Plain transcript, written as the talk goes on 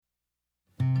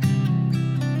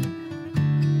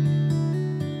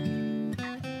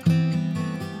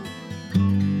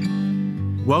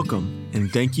Welcome,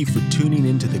 and thank you for tuning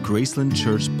into the Graceland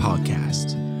Church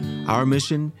podcast. Our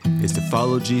mission is to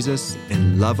follow Jesus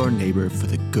and love our neighbor for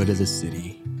the good of the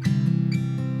city.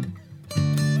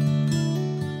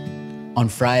 On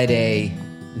Friday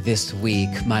this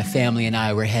week, my family and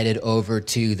I were headed over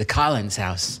to the Collins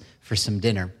house for some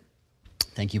dinner.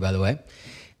 Thank you, by the way.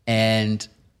 And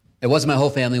it wasn't my whole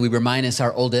family. We were minus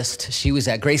our oldest. She was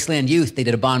at Graceland Youth. They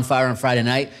did a bonfire on Friday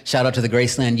night. Shout out to the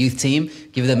Graceland Youth team.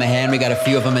 Give them a hand. We got a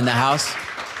few of them in the house.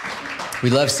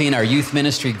 We love seeing our youth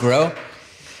ministry grow.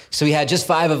 So we had just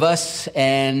 5 of us,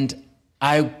 and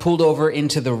I pulled over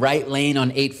into the right lane on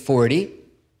 840.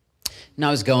 And I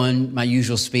was going my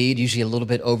usual speed, usually a little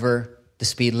bit over the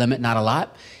speed limit, not a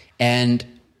lot. And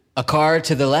a car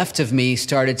to the left of me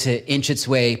started to inch its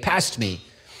way past me.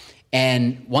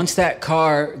 And once that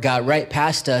car got right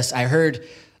past us, I heard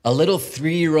a little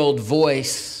 3-year-old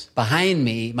voice behind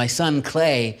me, my son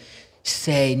Clay,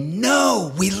 say,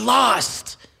 "No, we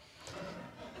lost."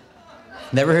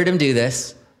 Never heard him do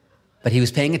this, but he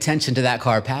was paying attention to that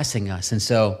car passing us. And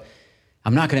so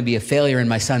I'm not going to be a failure in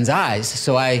my son's eyes.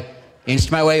 So I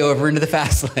inched my way over into the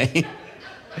fast lane.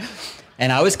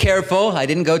 And I was careful. I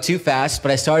didn't go too fast,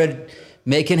 but I started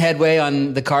making headway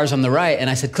on the cars on the right. And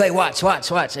I said, "Clay, watch.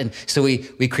 And so we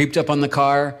creeped up on the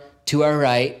car to our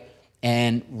right.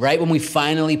 And right when we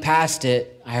finally passed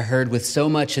it, I heard with so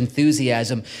much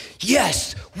enthusiasm,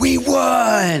 "Yes, we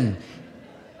won."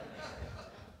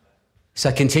 So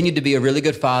I continued to be a really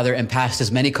good father and passed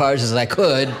as many cars as I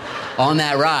could on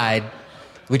that ride.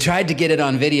 We tried to get it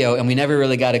on video, and we never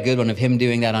really got a good one of him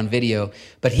doing that on video.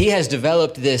 But he has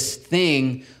developed this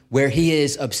thing where he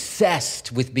is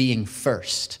obsessed with being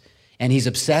first, and he's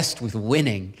obsessed with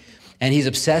winning, and he's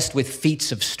obsessed with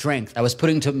feats of strength. I was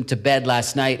putting him to bed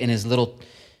last night in his little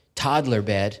toddler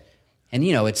bed, and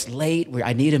it's late,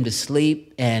 I need him to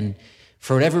sleep, and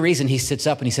for whatever reason, he sits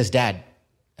up and he says, "Dad,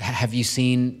 have you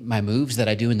seen my moves that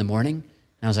I do in the morning?"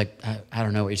 And I was like, I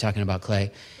don't know what you're talking about,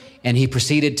 Clay. And he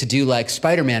proceeded to do like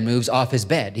Spider-Man moves off his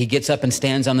bed. He gets up and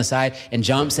stands on the side and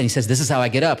jumps, and he says, "This is how I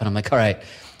get up." And I'm like, all right,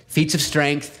 feats of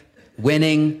strength,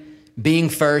 winning, being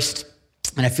first.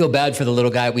 And I feel bad for the little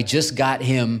guy. We just got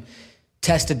him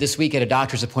tested this week at a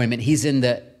doctor's appointment. He's in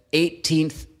the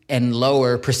 18th and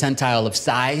lower percentile of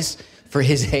size for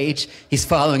his age. He's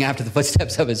following after the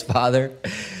footsteps of his father.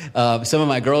 Some of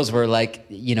my girls were like,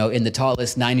 in the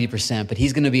tallest 90%, but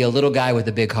he's going to be a little guy with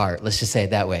a big heart. Let's just say it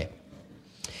that way.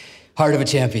 Heart of a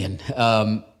champion.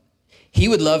 He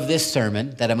would love this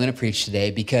sermon that I'm going to preach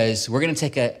today because we're going to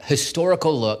take a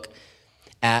historical look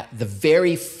at the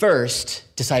very first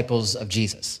disciples of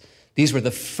Jesus. These were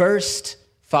the first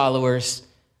followers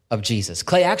of Jesus.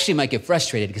 Clay actually might get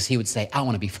frustrated because he would say, "I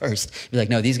want to be first." Be like,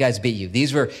 "No, these guys beat you."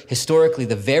 These were historically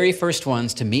the very first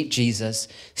ones to meet Jesus,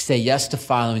 say yes to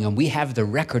following him. We have the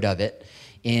record of it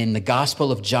in the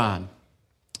Gospel of John,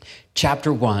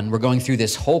 chapter 1. We're going through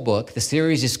this whole book. The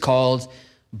series is called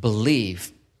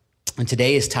Believe, and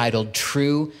today is titled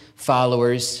True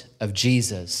Followers of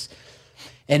Jesus.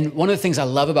 And one of the things I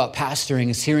love about pastoring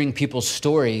is hearing people's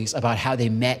stories about how they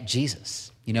met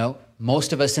Jesus.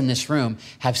 Most of us in this room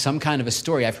have some kind of a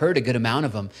story. I've heard a good amount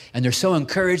of them, and they're so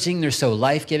encouraging. They're so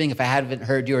life-giving. If I haven't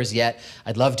heard yours yet,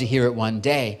 I'd love to hear it one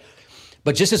day.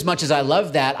 But just as much as I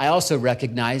love that, I also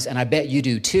recognize, and I bet you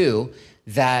do too,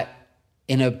 that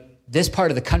in this part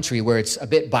of the country where it's a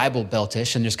bit Bible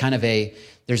Beltish, and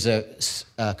there's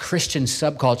a Christian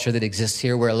subculture that exists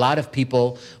here where a lot of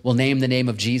people will name the name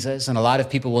of Jesus and a lot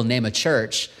of people will name a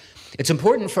church. It's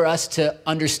important for us to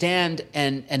understand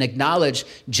and acknowledge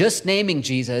just naming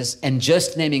Jesus and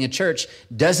just naming a church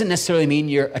doesn't necessarily mean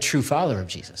you're a true follower of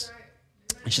Jesus.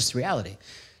 It's just the reality.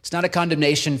 It's not a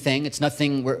condemnation thing. It's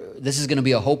nothing this is going to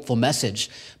be a hopeful message.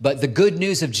 But the good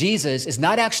news of Jesus is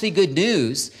not actually good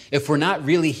news if we're not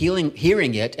really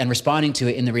hearing it and responding to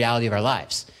it in the reality of our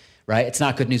lives, right? It's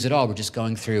not good news at all. We're just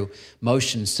going through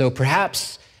motions. So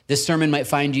perhaps this sermon might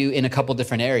find you in a couple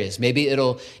different areas. Maybe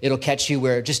it'll catch you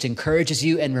where it just encourages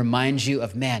you and reminds you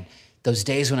of, man, those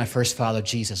days when I first followed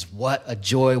Jesus, what a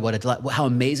joy, what a delight, how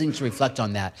amazing to reflect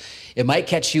on that. It might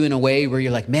catch you in a way where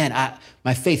you're like, man,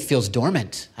 my faith feels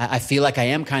dormant. I feel like I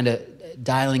am kind of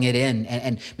dialing it in,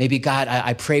 and maybe God,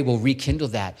 I pray, will rekindle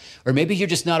that. Or maybe you're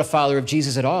just not a follower of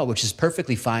Jesus at all, which is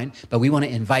perfectly fine, but we want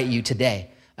to invite you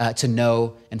today to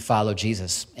know and follow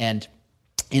Jesus. And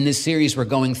in this series, we're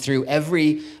going through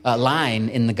every line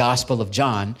in the Gospel of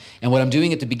John. And what I'm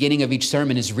doing at the beginning of each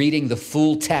sermon is reading the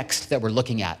full text that we're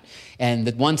looking at. And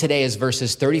the one today is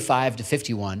verses 35 to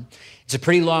 51. It's a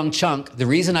pretty long chunk. The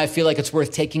reason I feel like it's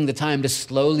worth taking the time to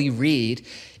slowly read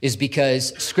is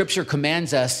because Scripture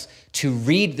commands us to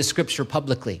read the Scripture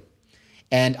publicly.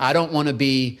 And I don't want to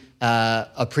be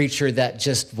a preacher that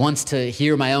just wants to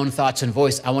hear my own thoughts and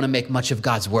voice. I want to make much of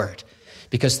God's word,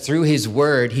 because through his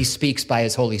word, he speaks by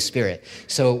his Holy Spirit.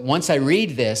 So once I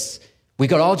read this, we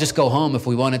could all just go home if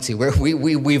we wanted to.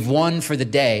 We've won for the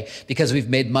day because we've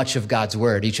made much of God's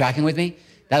word. Are you tracking with me?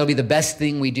 That'll be the best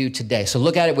thing we do today. So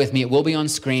look at it with me. It will be on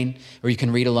screen, or you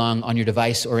can read along on your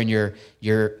device or in your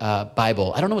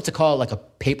Bible. I don't know what to call it, like a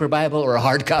paper Bible or a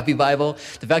hard copy Bible.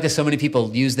 The fact that so many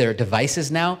people use their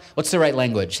devices now. What's the right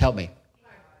language? Help me.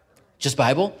 Just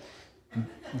Bible?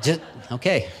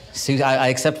 Okay. See, I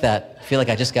accept that. I feel like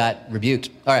I just got rebuked.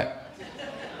 All right.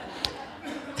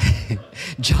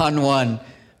 John 1,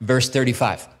 verse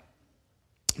 35.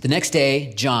 The next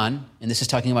day, John, and this is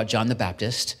talking about John the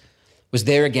Baptist, was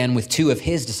there again with two of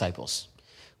his disciples.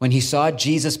 When he saw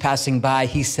Jesus passing by,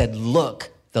 he said,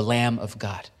 "Look, the Lamb of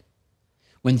God."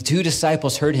 When the two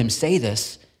disciples heard him say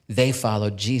this, they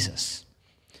followed Jesus.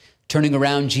 Turning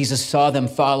around, Jesus saw them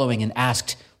following and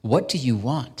asked, "What do you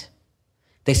want?"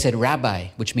 They said, "Rabbi,"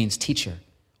 which means teacher,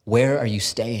 "where are you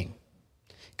staying?"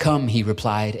 "Come," he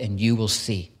replied, "and you will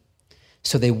see."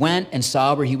 So they went and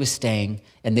saw where he was staying,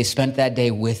 and they spent that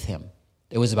day with him.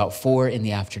 It was about 4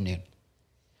 p.m.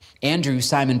 Andrew,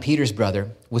 Simon Peter's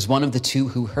brother, was one of the two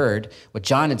who heard what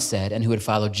John had said and who had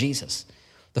followed Jesus.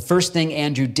 The first thing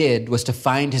Andrew did was to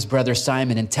find his brother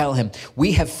Simon and tell him,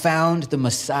 "We have found the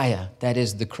Messiah," that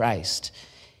is the Christ.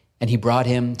 And he brought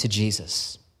him to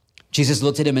Jesus. Jesus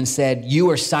looked at him and said, "You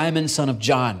are Simon, son of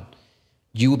John.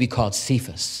 You will be called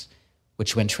Cephas,"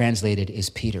 which when translated is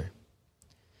Peter.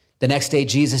 The next day,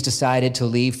 Jesus decided to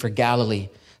leave for Galilee.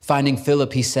 Finding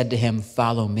Philip, he said to him,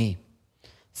 "Follow me."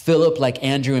 Philip, like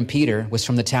Andrew and Peter, was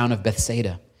from the town of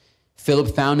Bethsaida.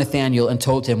 Philip found Nathanael and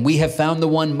told him, "We have found the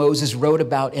one Moses wrote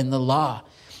about in the law,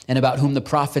 and about whom the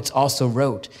prophets also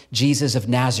wrote, Jesus of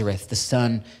Nazareth, the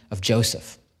son of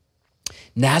Joseph."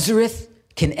 "Nazareth?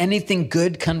 Can anything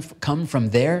good come from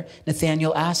there?"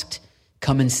 Nathanael asked.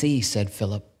 "Come and see," said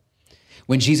Philip.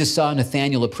 When Jesus saw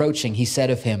Nathanael approaching, he said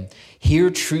of him, "Here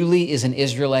truly is an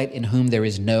Israelite in whom there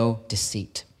is no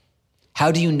deceit."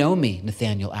 "How do you know me?"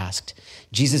 Nathanael asked.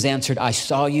 Jesus answered, "I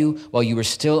saw you while you were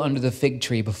still under the fig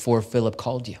tree before Philip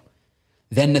called you."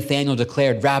 Then Nathanael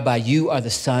declared, "Rabbi, you are the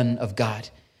Son of God.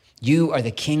 You are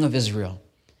the King of Israel."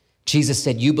 Jesus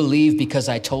said, "You believe because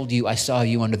I told you I saw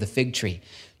you under the fig tree.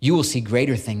 You will see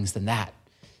greater things than that."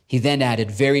 He then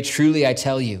added, "Very truly I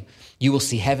tell you, you will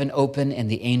see heaven open and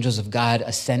the angels of God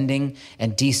ascending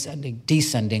and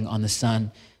descending on the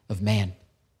Son of Man."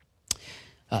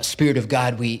 Spirit of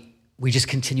God, we just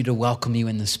continue to welcome you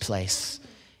in this place.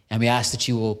 And we ask that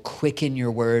you will quicken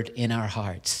your word in our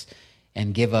hearts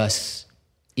and give us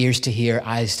ears to hear,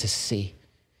 eyes to see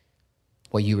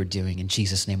what you are doing. In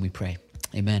Jesus' name we pray.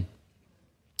 Amen.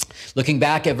 Looking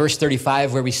back at verse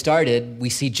 35 where we started, we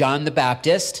see John the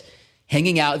Baptist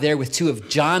hanging out there with two of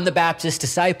John the Baptist's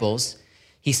disciples.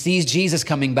 He sees Jesus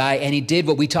coming by, and he did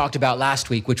what we talked about last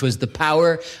week, which was the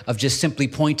power of just simply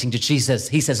pointing to Jesus.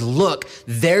 He says, "Look,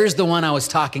 there's the one I was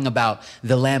talking about,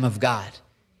 the Lamb of God."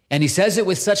 And he says it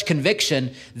with such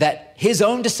conviction that his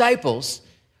own disciples,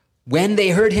 when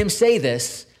they heard him say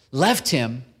this, left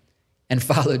him and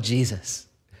followed Jesus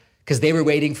because they were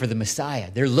waiting for the Messiah.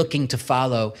 They're looking to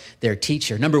follow their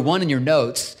teacher. Number one in your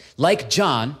notes, like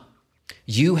John,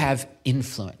 you have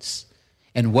influence.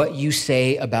 And what you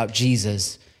say about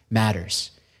Jesus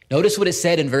matters. Notice what it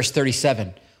said in verse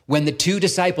 37. When the two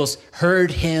disciples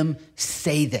heard him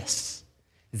say this,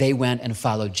 they went and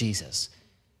followed Jesus.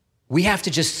 We have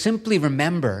to just simply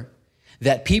remember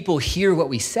that people hear what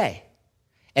we say.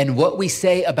 And what we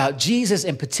say about Jesus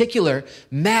in particular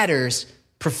matters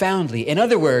profoundly. In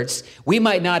other words, we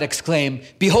might not exclaim,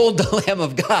 "Behold the Lamb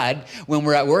of God," when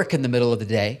we're at work in the middle of the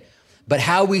day. But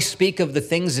how we speak of the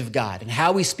things of God and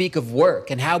how we speak of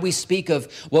work and how we speak of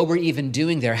what we're even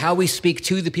doing there, how we speak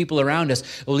to the people around us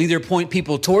will either point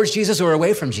people towards Jesus or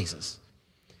away from Jesus.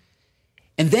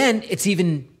 And then it's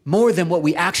even more than what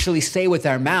we actually say with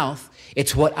our mouth.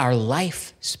 It's what our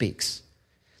life speaks.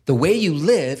 The way you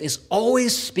live is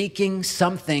always speaking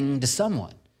something to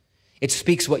someone. It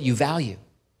speaks what you value.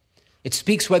 It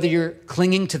speaks whether you're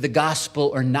clinging to the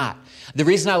gospel or not. The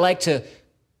reason I like to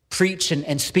preach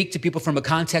and speak to people from a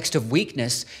context of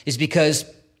weakness is because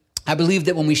I believe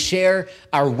that when we share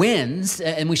our wins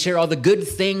and we share all the good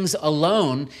things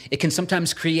alone, it can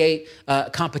sometimes create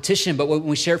competition. But when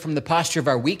we share from the posture of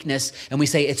our weakness and we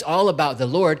say it's all about the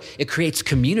Lord, it creates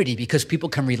community because people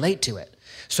can relate to it.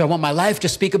 So I want my life to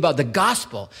speak about the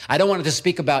gospel. I don't want it to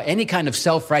speak about any kind of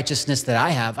self-righteousness that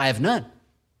I have. I have none.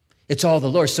 It's all the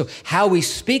Lord. So how we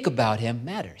speak about him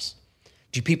matters.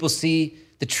 Do people see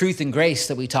the truth and grace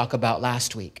that we talked about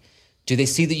last week? Do they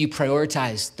see that you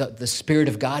prioritize the Spirit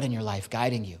of God in your life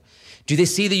guiding you? Do they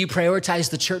see that you prioritize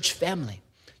the church family?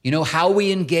 You know, how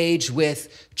we engage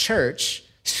with church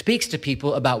speaks to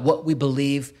people about what we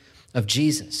believe of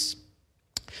Jesus.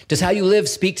 Does how you live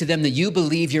speak to them that you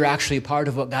believe you're actually a part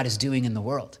of what God is doing in the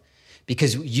world?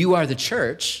 Because you are the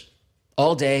church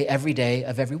all day, every day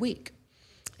of every week.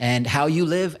 And how you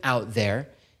live out there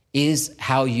is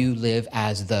how you live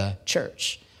as the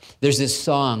church. There's this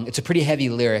song, it's a pretty heavy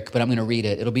lyric, but I'm going to read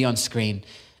it. It'll be on screen.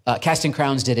 Casting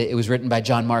Crowns did it. It was written by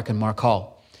John Mark and Mark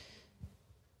Hall.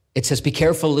 It says, "Be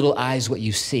careful, little eyes, what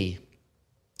you see.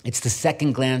 It's the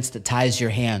second glance that ties your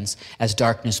hands as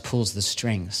darkness pulls the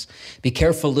strings. Be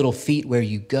careful, little feet, where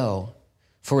you go,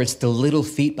 for it's the little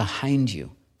feet behind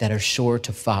you that are sure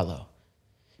to follow.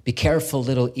 Be careful,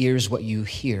 little ears, what you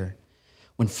hear.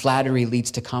 When flattery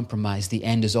leads to compromise, the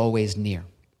end is always near.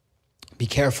 Be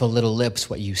careful, little lips,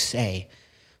 what you say,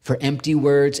 for empty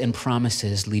words and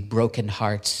promises lead broken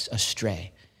hearts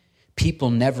astray.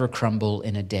 People never crumble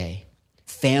in a day.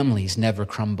 Families never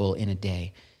crumble in a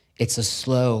day. It's a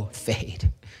slow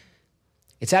fade."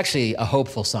 It's actually a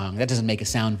hopeful song. That doesn't make it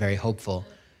sound very hopeful,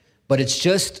 but it's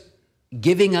just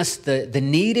giving us the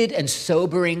needed and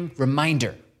sobering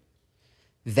reminder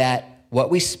that what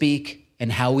we speak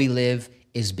and how we live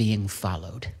is being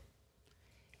followed.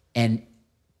 And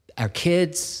our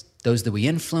kids, those that we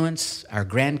influence, our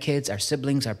grandkids, our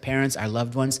siblings, our parents, our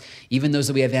loved ones, even those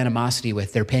that we have animosity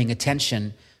with, they're paying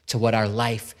attention to what our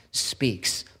life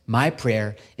speaks. My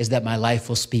prayer is that my life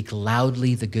will speak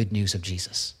loudly the good news of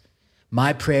Jesus.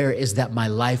 My prayer is that my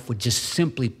life would just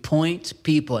simply point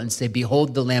people and say,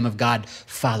 "Behold the Lamb of God,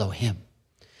 follow him."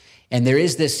 And there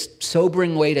is this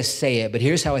sobering way to say it, but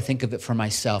here's how I think of it for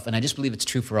myself, and I just believe it's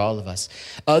true for all of us.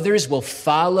 Others will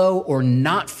follow or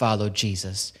not follow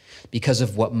Jesus because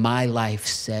of what my life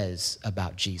says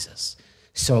about Jesus.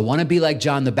 So I want to be like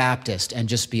John the Baptist and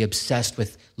just be obsessed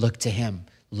with look to him,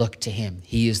 look to him.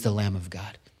 He is the Lamb of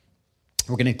God.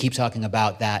 We're going to keep talking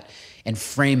about that and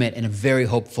frame it in a very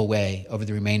hopeful way over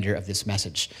the remainder of this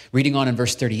message. Reading on in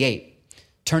verse 38.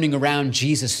 Turning around,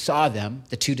 Jesus saw them,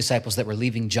 the two disciples that were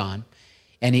leaving John,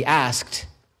 and he asked,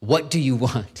 "What do you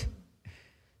want?"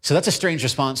 So that's a strange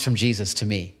response from Jesus to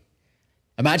me.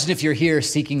 Imagine if you're here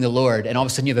seeking the Lord and all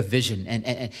of a sudden you have a vision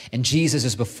and Jesus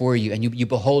is before you and you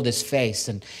behold his face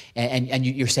and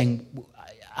you're saying,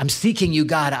 "I'm seeking you,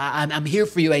 God. I'm here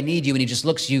for you. I need you." And he just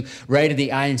looks you right in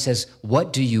the eye and says,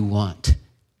 "What do you want?"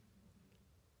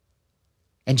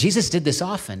 And Jesus did this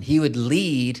often. He would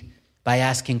lead by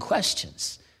asking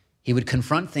questions. He would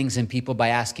confront things in people by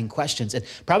asking questions. And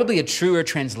probably a truer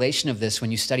translation of this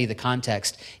when you study the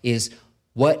context is,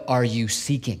 what are you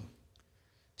seeking?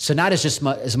 So not as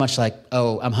much like,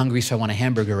 oh, I'm hungry, so I want a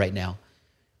hamburger right now.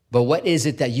 But what is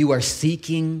it that you are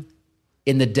seeking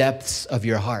in the depths of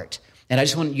your heart? And I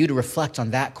just want you to reflect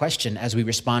on that question as we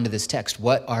respond to this text.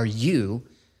 What are you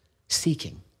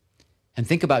seeking? And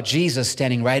think about Jesus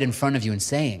standing right in front of you and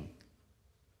saying,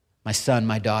 "My son,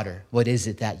 my daughter, what is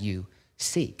it that you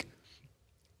seek?"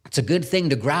 It's a good thing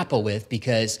to grapple with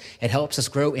because it helps us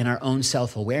grow in our own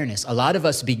self-awareness. A lot of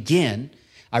us begin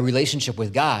our relationship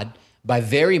with God by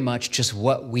very much just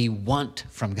what we want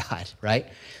from God, right?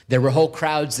 There were whole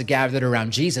crowds that gathered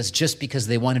around Jesus just because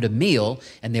they wanted a meal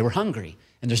and they were hungry.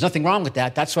 And there's nothing wrong with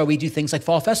that. That's why we do things like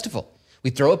Fall Festival. We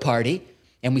throw a party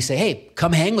and we say, "Hey,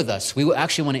 come hang with us. We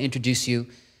actually want to introduce you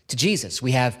to Jesus."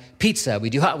 We have pizza, we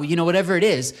do whatever it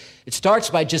is. It starts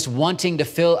by just wanting to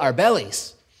fill our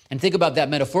bellies. And think about that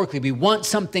metaphorically. We want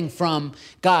something from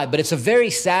God, but it's a very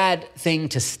sad thing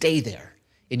to stay there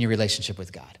in your relationship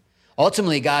with God.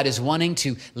 Ultimately, God is wanting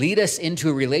to lead us into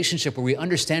a relationship where we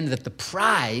understand that the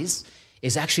prize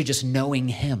is actually just knowing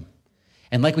him.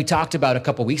 And like we talked about a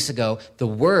couple weeks ago, the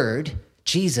word,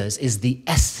 Jesus, is the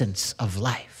essence of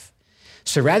life.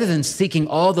 So rather than seeking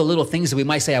all the little things that we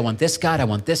might say, "I want this God,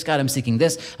 I'm seeking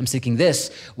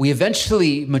this," we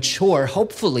eventually mature,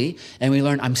 hopefully, and we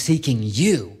learn, "I'm seeking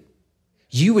you.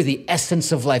 You are the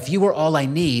essence of life. You are all I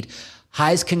need."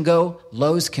 Highs can go,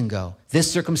 lows can go. This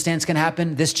circumstance can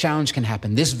happen, this challenge can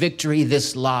happen, this victory,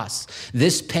 this loss,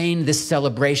 this pain, this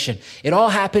celebration. It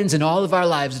all happens in all of our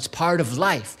lives. It's part of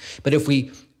life. But if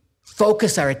we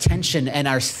focus our attention and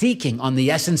our seeking on the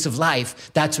essence of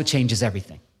life, that's what changes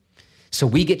everything. So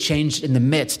we get changed in the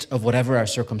midst of whatever our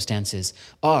circumstances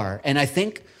are. And I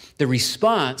think the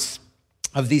response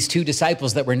of these two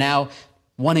disciples that were now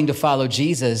wanting to follow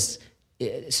Jesus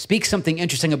speaks something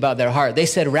interesting about their heart. They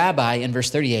said, "Rabbi," in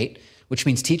verse 38, which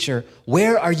means teacher,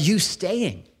 "where are you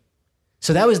staying?"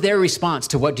 So that was their response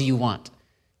to what do you want?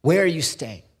 Where are you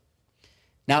staying?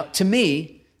 Now, to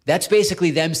me, That's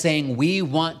basically them saying, we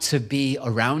want to be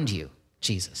around you,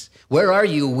 Jesus. Where are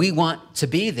you? We want to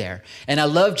be there. And I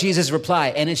love Jesus' reply,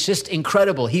 and it's just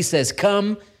incredible. He says,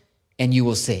 come and you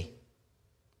will see.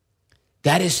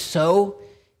 That is so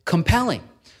compelling.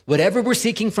 Whatever we're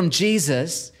seeking from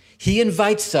Jesus, he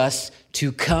invites us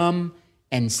to come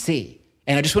and see.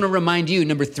 And I just want to remind you,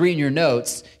 number 3 in your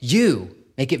notes, you,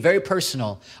 make it very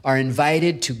personal, are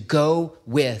invited to go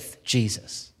with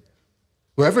Jesus.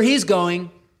 Wherever he's going,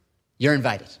 you're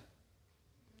invited.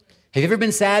 Have you ever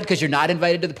been sad because you're not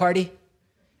invited to the party?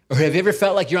 Or have you ever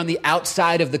felt like you're on the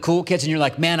outside of the cool kids and you're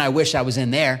like, man, I wish I was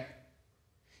in there?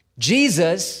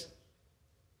 Jesus,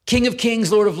 King of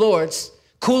Kings, Lord of Lords,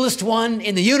 coolest one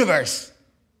in the universe,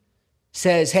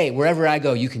 says, hey, wherever I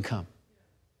go, you can come.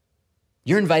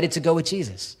 You're invited to go with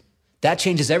Jesus. That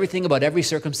changes everything about every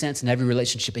circumstance and every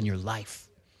relationship in your life.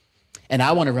 And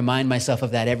I want to remind myself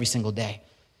of that every single day.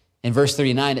 In verse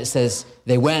 39, it says,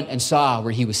 they went and saw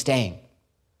where he was staying,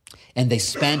 and they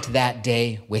spent that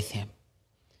day with him.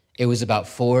 It was about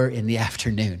 4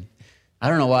 p.m. I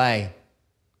don't know why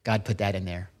God put that in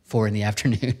there, 4 p.m.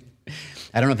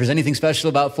 I don't know if there's anything special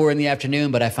about 4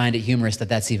 p.m, but I find it humorous that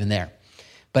that's even there.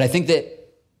 But I think that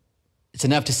it's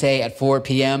enough to say at 4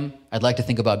 p.m., I'd like to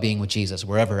think about being with Jesus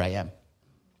wherever I am.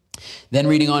 Then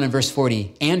reading on in verse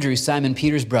 40, Andrew, Simon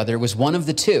Peter's brother, was one of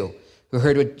the 2 who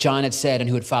heard what John had said and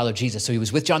who had followed Jesus. So he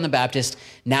was with John the Baptist.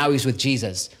 Now he's with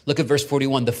Jesus. Look at verse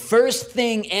 41. The first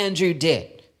thing Andrew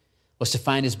did was to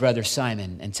find his brother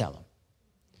Simon and tell him,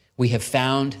 we have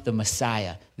found the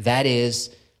Messiah, that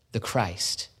is the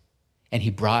Christ. And he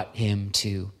brought him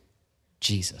to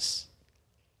Jesus.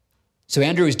 So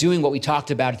Andrew is doing what we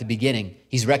talked about at the beginning.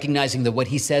 He's recognizing that what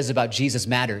he says about Jesus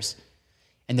matters.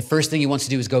 And the first thing he wants to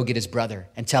do is go get his brother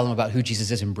and tell him about who Jesus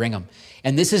is and bring him.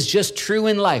 And this is just true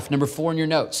in life. Number 4 in your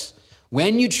notes.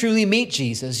 When you truly meet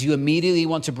Jesus, you immediately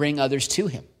want to bring others to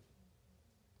him.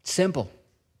 Simple.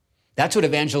 That's what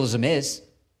evangelism is.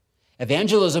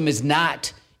 Evangelism is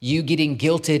not you getting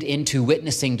guilted into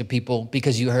witnessing to people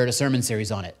because you heard a sermon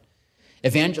series on it.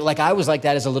 Like I was like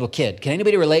that as a little kid. Can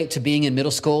anybody relate to being in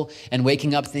middle school and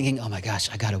waking up thinking, oh my gosh,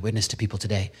 I got to witness to people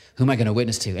today. Who am I going to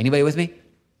witness to? Anybody with me?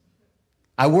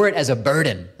 I wore it as a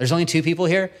burden. There's only 2 people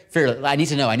here. I need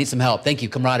to know. I need some help. Thank you.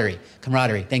 Camaraderie.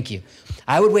 Thank you.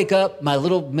 I would wake up, my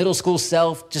little middle school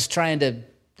self, just trying to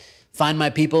find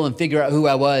my people and figure out who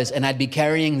I was. And I'd be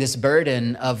carrying this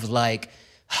burden of like,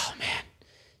 oh man,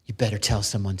 you better tell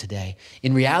someone today.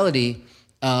 In reality,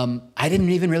 I didn't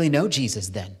even really know Jesus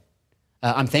then.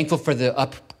 I'm thankful for the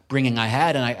upbringing I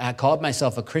had, and I called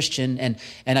myself a Christian. And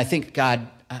I think God,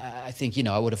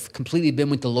 I would have completely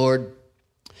been with the Lord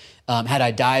had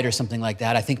I died or something like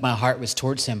that. I think my heart was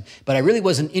towards him, but I really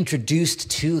wasn't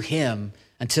introduced to him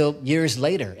until years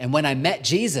later. And when I met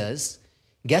Jesus,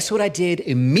 guess what I did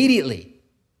immediately?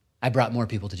 I brought more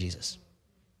people to Jesus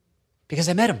because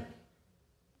I met him.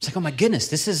 It's like, oh my goodness,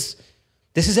 this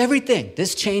is everything.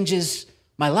 This changes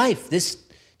my life. This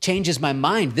changes my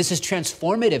mind. This is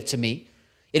transformative to me.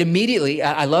 It immediately,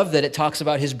 I love that it talks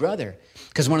about his brother,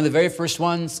 because one of the very first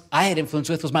ones I had influence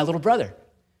with was my little brother,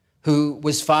 who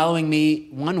was following me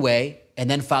one way and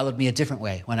then followed me a different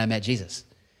way when I met Jesus.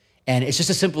 And it's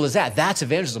just as simple as that. That's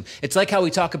evangelism. It's like how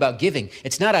we talk about giving.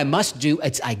 It's not I must do,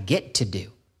 it's I get to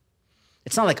do.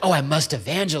 It's not like, oh, I must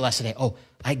evangelize today. Oh,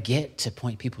 I get to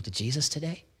point people to Jesus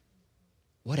today.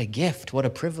 What a gift, what a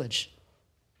privilege.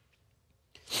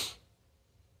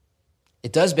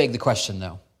 It does beg the question,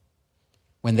 though.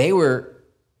 When they were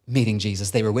meeting Jesus,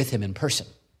 they were with him in person.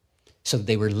 So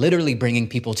they were literally bringing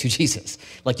people to Jesus.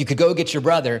 Like you could go get your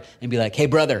brother and be like, hey,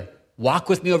 brother, walk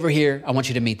with me over here. I want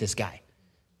you to meet this guy.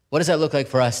 What does that look like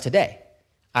for us today?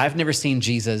 I've never seen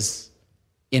Jesus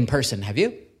in person. Have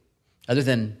you? Other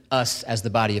than us as the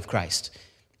body of Christ.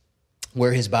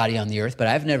 We're his body on the earth, but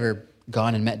I've never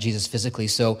gone and met Jesus physically.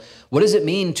 So what does it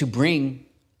mean to bring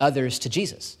others to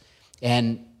Jesus?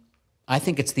 And I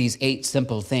think it's these 8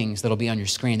 simple things that'll be on your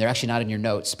screen. They're actually not in your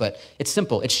notes, but it's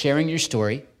simple. It's sharing your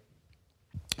story.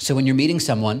 So when you're meeting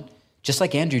someone, just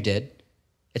like Andrew did,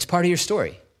 it's part of your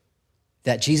story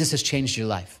that Jesus has changed your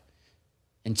life.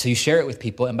 And so you share it with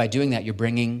people, and by doing that, you're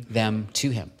bringing them to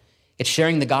him. It's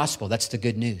sharing the gospel. That's the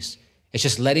good news. It's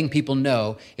just letting people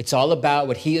know it's all about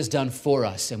what he has done for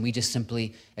us, and we just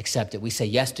simply accept it. We say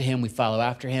yes to him. We follow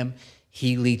after him.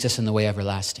 He leads us in the way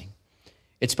everlasting.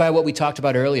 It's by what we talked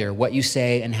about earlier, what you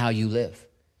say and how you live.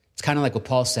 It's kind of like what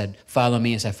Paul said, follow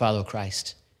me as I follow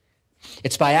Christ.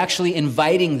 It's by actually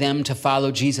inviting them to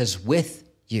follow Jesus with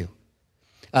you.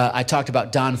 I talked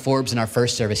about Don Forbes in our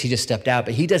first service. He just stepped out,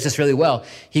 but he does this really well.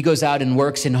 He goes out and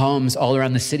works in homes all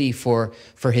around the city for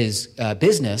his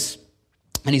business.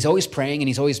 and he's always praying and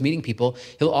he's always meeting people,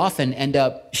 he'll often end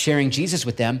up sharing Jesus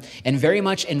with them and very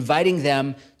much inviting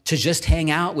them to just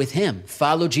hang out with him,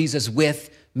 follow Jesus with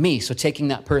me. So taking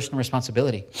that personal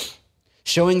responsibility,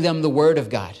 showing them the Word of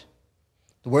God.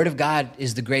 The Word of God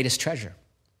is the greatest treasure.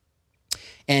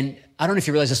 And I don't know if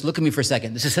you realize this, look at me for a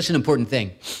second. This is such an important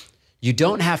thing. You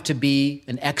don't have to be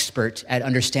an expert at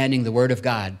understanding the Word of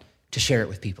God to share it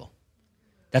with people.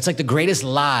 That's like the greatest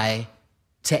lie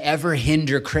to ever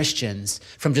hinder Christians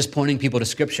from just pointing people to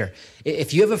Scripture.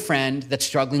 If you have a friend that's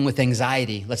struggling with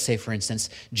anxiety, let's say for instance,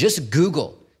 just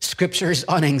Google scriptures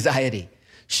on anxiety.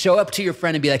 Show up to your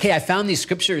friend and be like, hey, I found these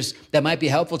scriptures that might be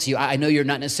helpful to you. I know you're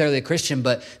not necessarily a Christian,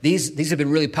 but these have been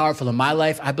really powerful in my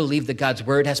life. I believe that God's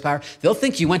word has power. They'll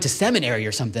think you went to seminary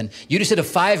or something. You just did a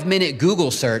 5-minute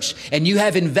Google search and you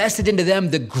have invested into them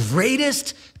the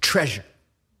greatest treasure.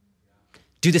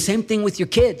 Do the same thing with your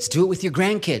kids. Do it with your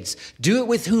grandkids. Do it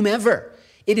with whomever.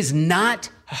 It is not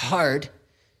hard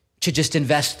to just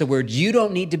invest the word. You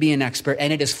don't need to be an expert.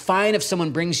 And it is fine if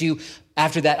someone brings you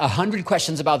after that 100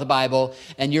 questions about the Bible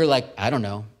and you're like, I don't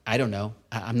know.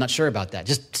 I'm not sure about that.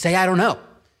 Just say, I don't know.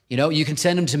 You can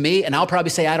send them to me and I'll probably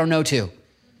say, I don't know too.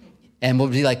 And we'll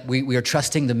be like, we are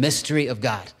trusting the mystery of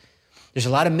God. There's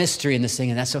a lot of mystery in this thing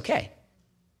and that's okay.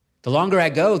 The longer I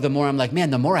go, the more I'm like,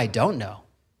 man, the more I don't know.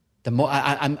 The more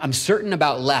I'm certain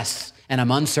about less and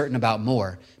I'm uncertain about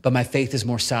more, but my faith is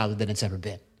more solid than it's ever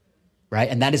been. Right?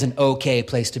 And that is an okay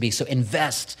place to be. So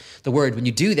invest the word. When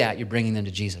you do that, you're bringing them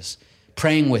to Jesus,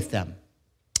 praying with them.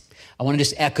 I want to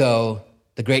just echo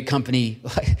the great company.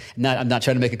 I'm not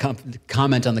trying to make a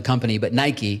comment on the company, but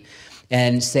Nike,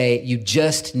 and say, you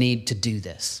just need to do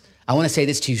this. I want to say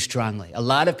this to you strongly. A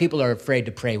lot of people are afraid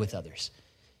to pray with others.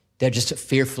 They're just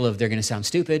fearful of they're going to sound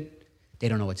stupid. They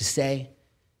don't know what to say.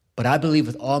 But I believe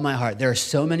with all my heart, there are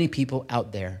so many people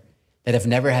out there that have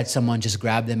never had someone just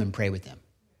grab them and pray with them.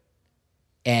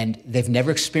 And they've never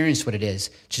experienced what it is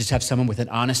to just have someone with an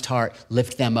honest heart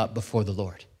lift them up before the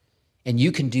Lord. And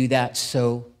you can do that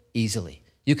so easily.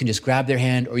 You can just grab their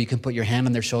hand or you can put your hand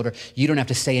on their shoulder. You don't have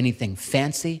to say anything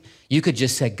fancy. You could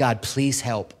just say, God, please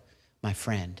help my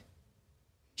friend.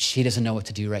 She doesn't know what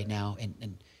to do right now.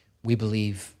 And we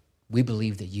believe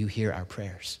that you hear our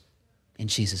prayers. In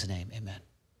Jesus' name, amen.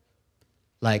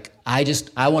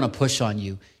 I want to push on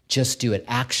you. Just do it.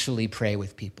 Actually pray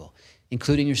with people,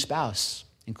 including your spouse,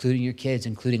 including your kids,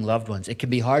 including loved ones. It can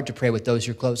be hard to pray with those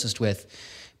you're closest with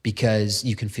because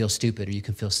you can feel stupid or you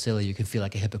can feel silly, you can feel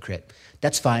like a hypocrite.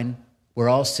 That's fine. We're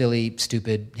all silly,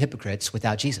 stupid hypocrites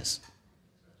without Jesus.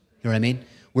 You know what I mean?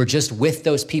 We're just with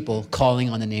those people calling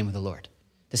on the name of the Lord.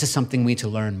 This is something we need to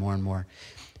learn more and more.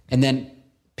 And then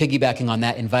piggybacking on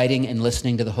that, inviting and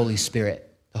listening to the Holy Spirit.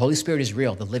 The Holy Spirit is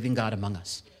real, the living God among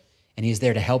us. And he's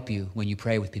there to help you when you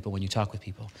pray with people, when you talk with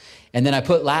people. And then I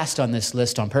put last on this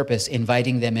list on purpose,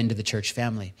 inviting them into the church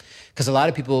family. Because a lot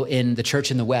of people in the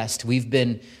church in the West, we've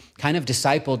been kind of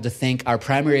discipled to think our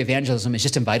primary evangelism is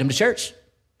just invite them to church.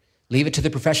 Leave it to the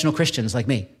professional Christians like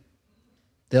me.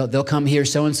 They'll come hear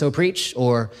so-and-so preach,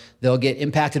 or they'll get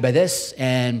impacted by this,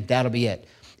 and that'll be it.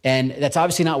 And that's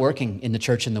obviously not working in the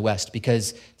church in the West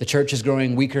because the church is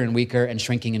growing weaker and weaker and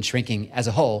shrinking as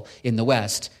a whole in the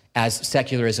West as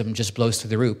secularism just blows through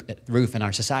the roof in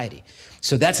our society.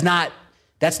 So that's not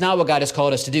what God has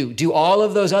called us to do. Do all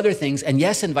of those other things, and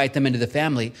yes, invite them into the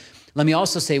family. Let me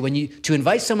also say, to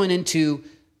invite someone into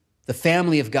the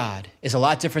family of God is a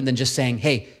lot different than just saying,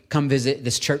 hey, come visit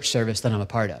this church service that I'm a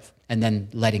part of, and then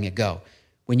letting it go.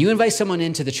 When you invite someone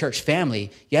into the church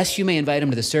family, yes, you may invite them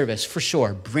to the service, for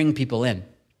sure, bring people in.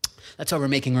 That's why we're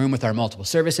making room with our multiple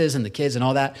services and the kids and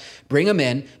all that. Bring them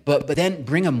in, but then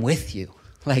bring them with you.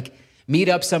 Like, meet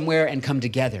up somewhere and come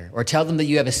together, or tell them that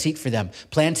you have a seat for them.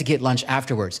 Plan to get lunch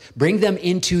afterwards. Bring them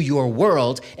into your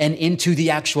world and into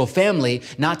the actual family,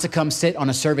 not to come sit on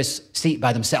a service seat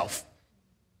by themselves.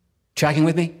 Tracking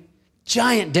with me?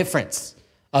 Giant difference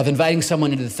of inviting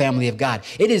someone into the family of God.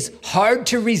 It is hard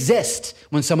to resist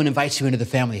when someone invites you into the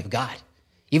family of God,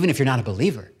 even if you're not a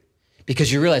believer,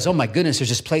 because you realize, oh my goodness, there's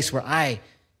this place where I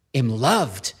am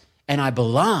loved and I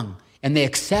belong. And they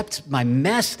accept my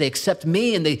mess, they accept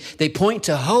me, and they point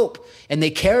to hope, and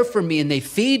they care for me, and they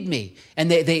feed me,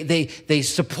 and they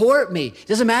support me. It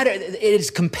doesn't matter. It is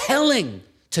compelling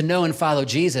to know and follow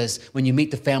Jesus when you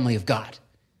meet the family of God.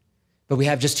 But we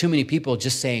have just too many people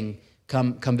just saying,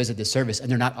 come visit this service, and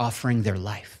they're not offering their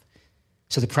life.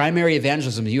 So the primary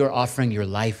evangelism, you are offering your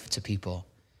life to people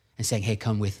and saying, hey,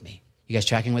 come with me. You guys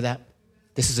tracking with that?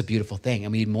 This is a beautiful thing,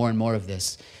 and we need more and more of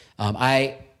this.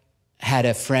 I had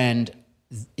a friend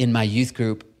in my youth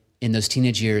group in those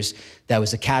teenage years that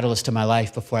was a catalyst to my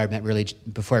life before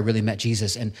I really met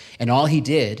Jesus. And all he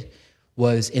did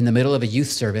was in the middle of a youth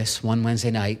service one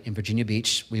Wednesday night in Virginia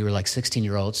Beach. We were like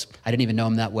 16-year-olds. I didn't even know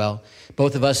him that well.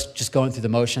 Both of us just going through the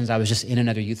motions. I was just in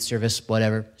another youth service,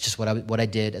 whatever. It's just what I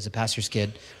did as a pastor's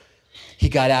kid. He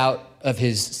got out of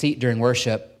his seat during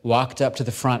worship, walked up to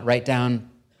the front, right down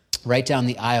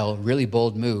the aisle, really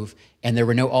bold move. And there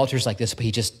were no altars like this, but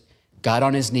he just got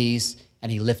on his knees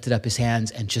and he lifted up his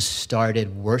hands and just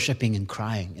started worshiping and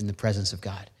crying in the presence of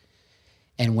God.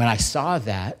 And when I saw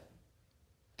that,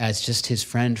 as just his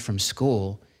friend from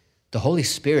school, the Holy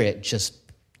Spirit just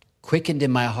quickened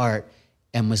in my heart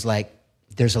and was like,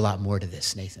 there's a lot more to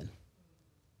this, Nathan.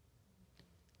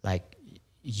 Like,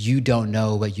 you don't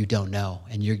know what you don't know,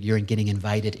 and you're getting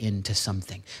invited into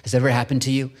something. Has that ever happened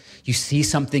to you? You see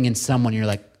something in someone, and you're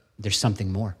like, there's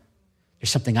something more. There's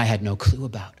something I had no clue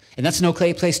about. And that's no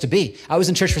place to be. I was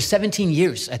in church for 17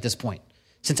 years at this point,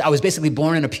 since I was basically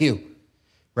born in a pew,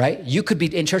 right? You could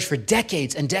be in church for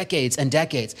decades and decades and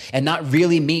decades and not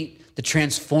really meet the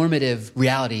transformative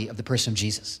reality of the person of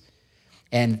Jesus.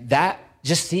 And that,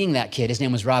 just seeing that kid, his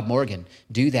name was Rob Morgan,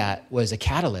 do that was a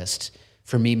catalyst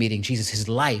for me meeting Jesus. His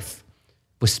life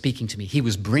was speaking to me. He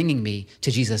was bringing me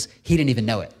to Jesus. He didn't even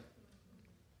know it.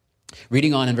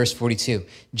 Reading on in verse 42,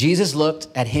 Jesus looked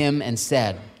at him and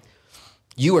said,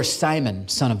 "You are Simon,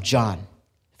 son of John."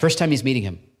 First time he's meeting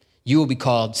him. "You will be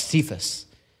called Cephas,"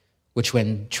 which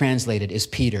when translated is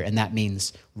Peter, and that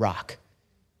means rock.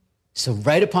 So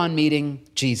right upon meeting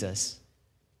Jesus,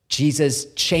 Jesus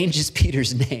changes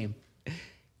Peter's name,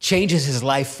 changes his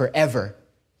life forever,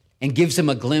 and gives him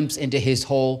a glimpse into his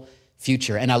whole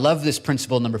future. And I love this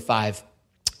principle, number 5.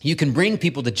 You can bring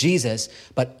people to Jesus,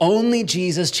 but only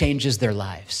Jesus changes their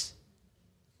lives.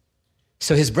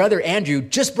 So his brother Andrew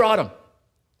just brought him.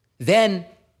 Then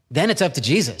it's up to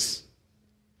Jesus.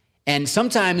 And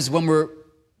sometimes when we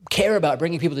care about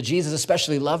bringing people to Jesus,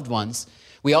 especially loved ones,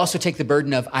 we also take the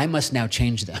burden of, I must now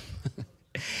change them.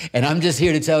 And I'm just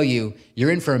here to tell you,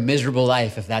 you're in for a miserable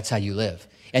life if that's how you live.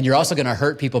 And you're also going to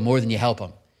hurt people more than you help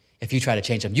them if you try to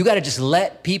change them. You got to just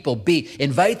let people be.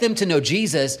 Invite them to know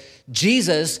Jesus.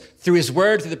 Jesus, through his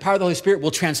word, through the power of the Holy Spirit, will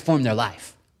transform their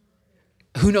life.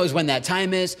 Who knows when that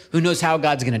time is? Who knows how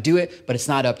God's going to do it? But it's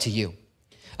not up to you.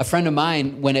 A friend of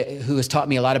mine, who has taught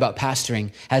me a lot about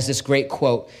pastoring, has this great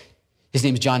quote. His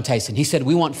name's John Tyson. He said,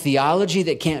 "We want theology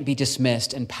that can't be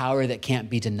dismissed and power that can't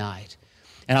be denied."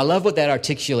 And I love what that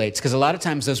articulates, because a lot of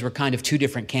times those were kind of two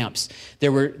different camps.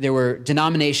 There were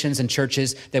denominations and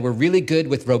churches that were really good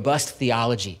with robust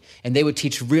theology, and they would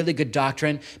teach really good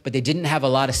doctrine, but they didn't have a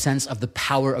lot of sense of the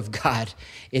power of God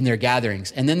in their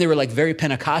gatherings. And then there were like very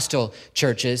Pentecostal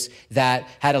churches that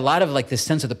had a lot of like this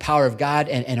sense of the power of God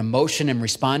and emotion and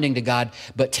responding to God,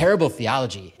 but terrible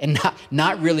theology and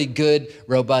not really good,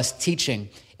 robust teaching.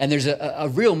 And there's a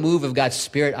real move of God's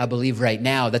Spirit, I believe, right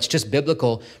now that's just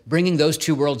biblical, bringing those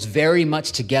two worlds very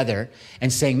much together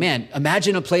and saying, man,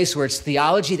 imagine a place where it's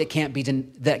theology that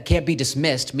can't be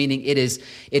dismissed, meaning it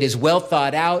is well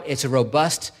thought out, it's a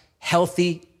robust,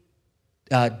 healthy,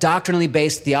 doctrinally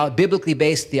based, biblically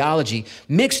based theology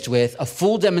mixed with a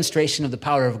full demonstration of the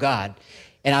power of God.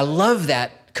 And I love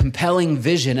that compelling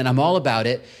vision, and I'm all about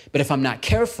it. But if I'm not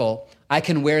careful, I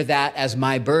can wear that as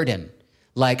my burden.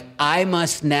 Like, I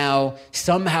must now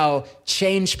somehow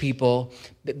change people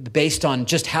based on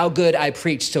just how good I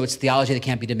preach, so it's theology that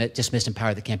can't be dismissed and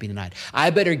power that can't be denied. I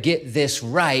better get this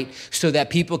right so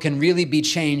that people can really be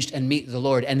changed and meet the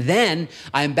Lord. And then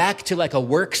I'm back to like a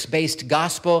works-based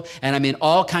gospel, and I'm in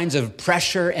all kinds of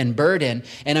pressure and burden,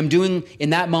 and I'm doing in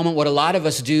that moment what a lot of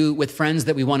us do with friends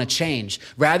that we want to change,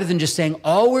 rather than just saying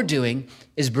all we're doing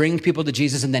is bring people to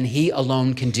Jesus and then he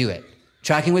alone can do it.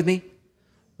 Tracking with me?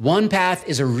 One path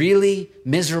is a really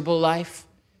miserable life.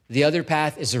 The other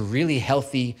path is a really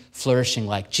healthy, flourishing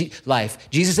life.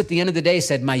 Jesus at the end of the day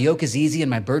said, "My yoke is easy and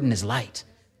my burden is light."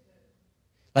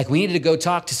 Like, we needed to go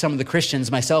talk to some of the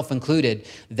Christians, myself included,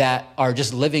 that are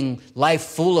just living life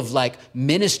full of like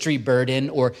ministry burden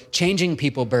or changing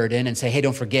people burden, and say, hey,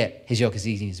 don't forget, his yoke is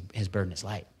easy, his burden is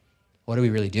light. What are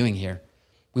we really doing here?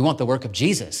 We want the work of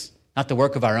Jesus, not the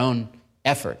work of our own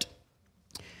effort.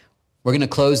 We're going to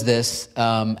close this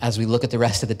as we look at the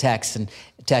rest of the text.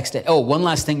 Oh, one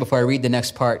last thing before I read the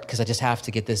next part, because I just have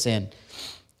to get this in.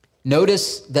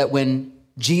 Notice that when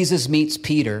Jesus meets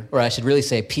Peter, or I should really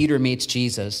say Peter meets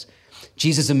Jesus,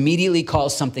 Jesus immediately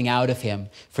calls something out of him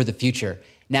for the future.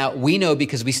 Now, we know,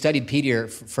 because we studied Peter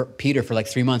for like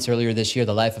 3 months earlier this year,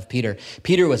 the life of Peter.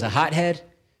 Peter was a hothead.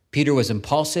 Peter was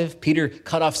impulsive. Peter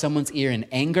cut off someone's ear in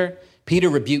anger. Peter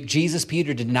rebuked Jesus.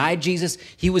 Peter denied Jesus.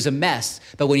 He was a mess.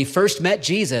 But when he first met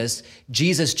Jesus,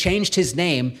 Jesus changed his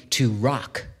name to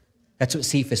Rock. That's what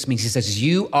Cephas means. He says,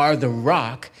 you are the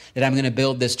rock that I'm going to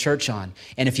build this church on.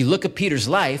 And if you look at Peter's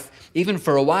life, even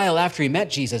for a while after he met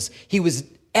Jesus, he was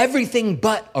everything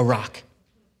but a rock.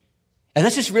 And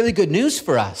that's just really good news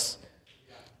for us,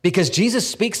 because Jesus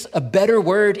speaks a better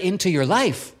word into your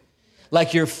life.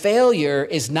 Like, your failure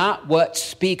is not what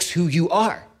speaks who you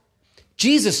are.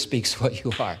 Jesus speaks what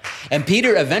you are. And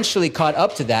Peter eventually caught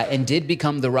up to that and did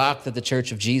become the rock that the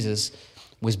church of Jesus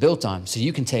was built on. So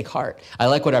you can take heart. I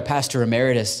like what our pastor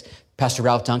emeritus, Pastor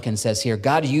Ralph Duncan, says here.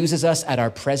 God uses us at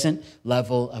our present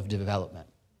level of development.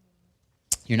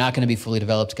 You're not going to be fully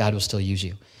developed. God will still use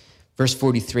you. Verse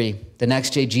 43, the next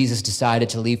day Jesus decided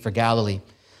to leave for Galilee.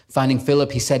 Finding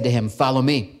Philip, he said to him, follow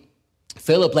me.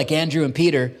 Philip, like Andrew and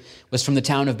Peter, was from the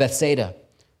town of Bethsaida.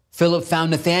 Philip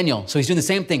found Nathanael. So he's doing the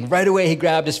same thing. Right away, he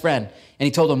grabbed his friend and he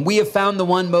told him, we have found the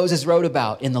one Moses wrote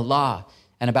about in the law,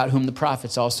 and about whom the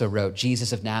prophets also wrote,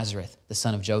 Jesus of Nazareth, the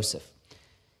son of Joseph.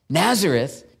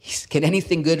 Nazareth, can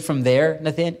anything good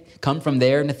come from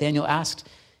there? Nathanael asked.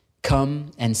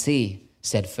 Come and see,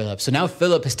 said Philip. So now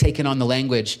Philip has taken on the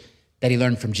language that he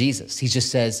learned from Jesus. He just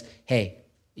says, hey,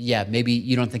 yeah, maybe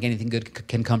you don't think anything good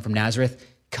can come from Nazareth.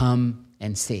 Come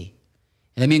and see.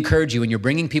 And let me encourage you, when you're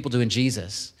bringing people to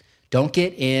Jesus, don't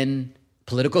get in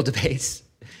political debates.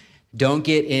 Don't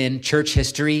get in church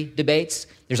history debates.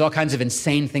 There's all kinds of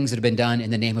insane things that have been done in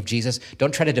the name of Jesus.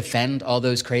 Don't try to defend all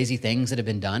those crazy things that have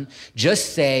been done.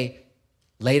 Just say,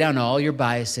 lay down all your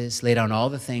biases, lay down all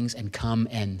the things, and come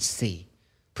and see.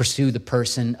 Pursue the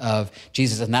person of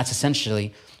Jesus. And that's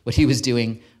essentially what he was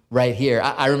doing right here.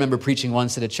 I remember preaching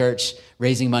once at a church,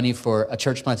 raising money for a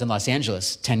church plant in Los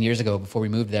Angeles 10 years ago before we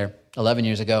moved there, 11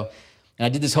 years ago. And I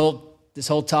did this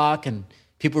whole talk, and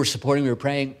people were supporting, we were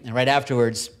praying. And right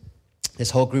afterwards, this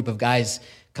whole group of guys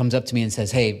comes up to me and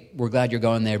says, hey, we're glad you're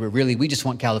going there, but really, we just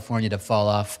want California to fall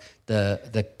off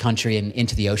the country and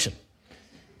into the ocean.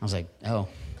 I was like, oh.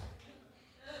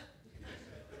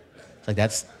 It's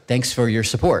like, thanks for your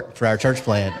support for our church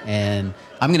plant. And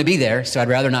I'm going to be there, so I'd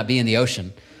rather not be in the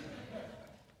ocean.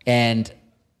 And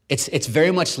it's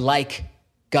very much like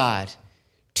God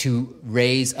to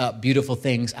raise up beautiful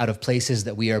things out of places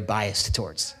that we are biased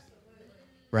towards,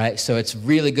 right? So it's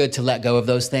really good to let go of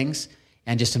those things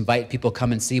and just invite people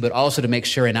come and see, but also to make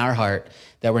sure in our heart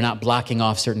that we're not blocking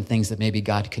off certain things that maybe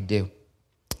God could do.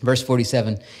 Verse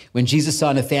 47, when Jesus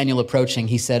saw Nathanael approaching,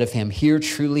 he said of him, here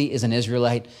truly is an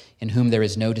Israelite in whom there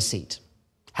is no deceit.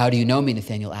 How do you know me?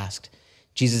 Nathanael asked.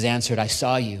 Jesus answered, I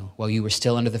saw you while you were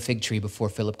still under the fig tree before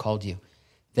Philip called you.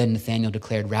 Then Nathanael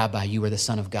declared, Rabbi, you are the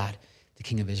Son of God, the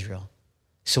King of Israel.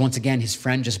 So once again, his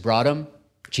friend just brought him.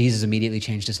 Jesus immediately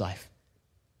changed his life.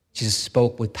 Jesus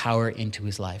spoke with power into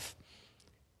his life.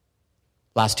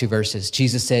 Last two verses.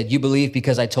 Jesus said, you believe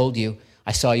because I told you,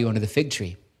 I saw you under the fig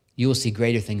tree. You will see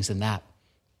greater things than that.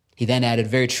 He then added,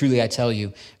 very truly I tell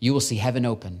you, you will see heaven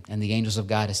open and the angels of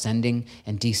God ascending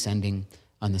and descending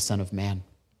on the Son of Man.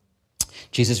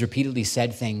 Jesus repeatedly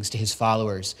said things to his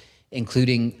followers,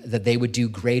 including that they would do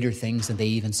greater things than they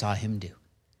even saw him do.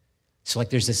 So like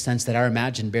there's this sense that our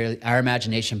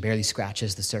imagination barely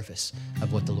scratches the surface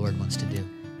of what the Lord wants to do.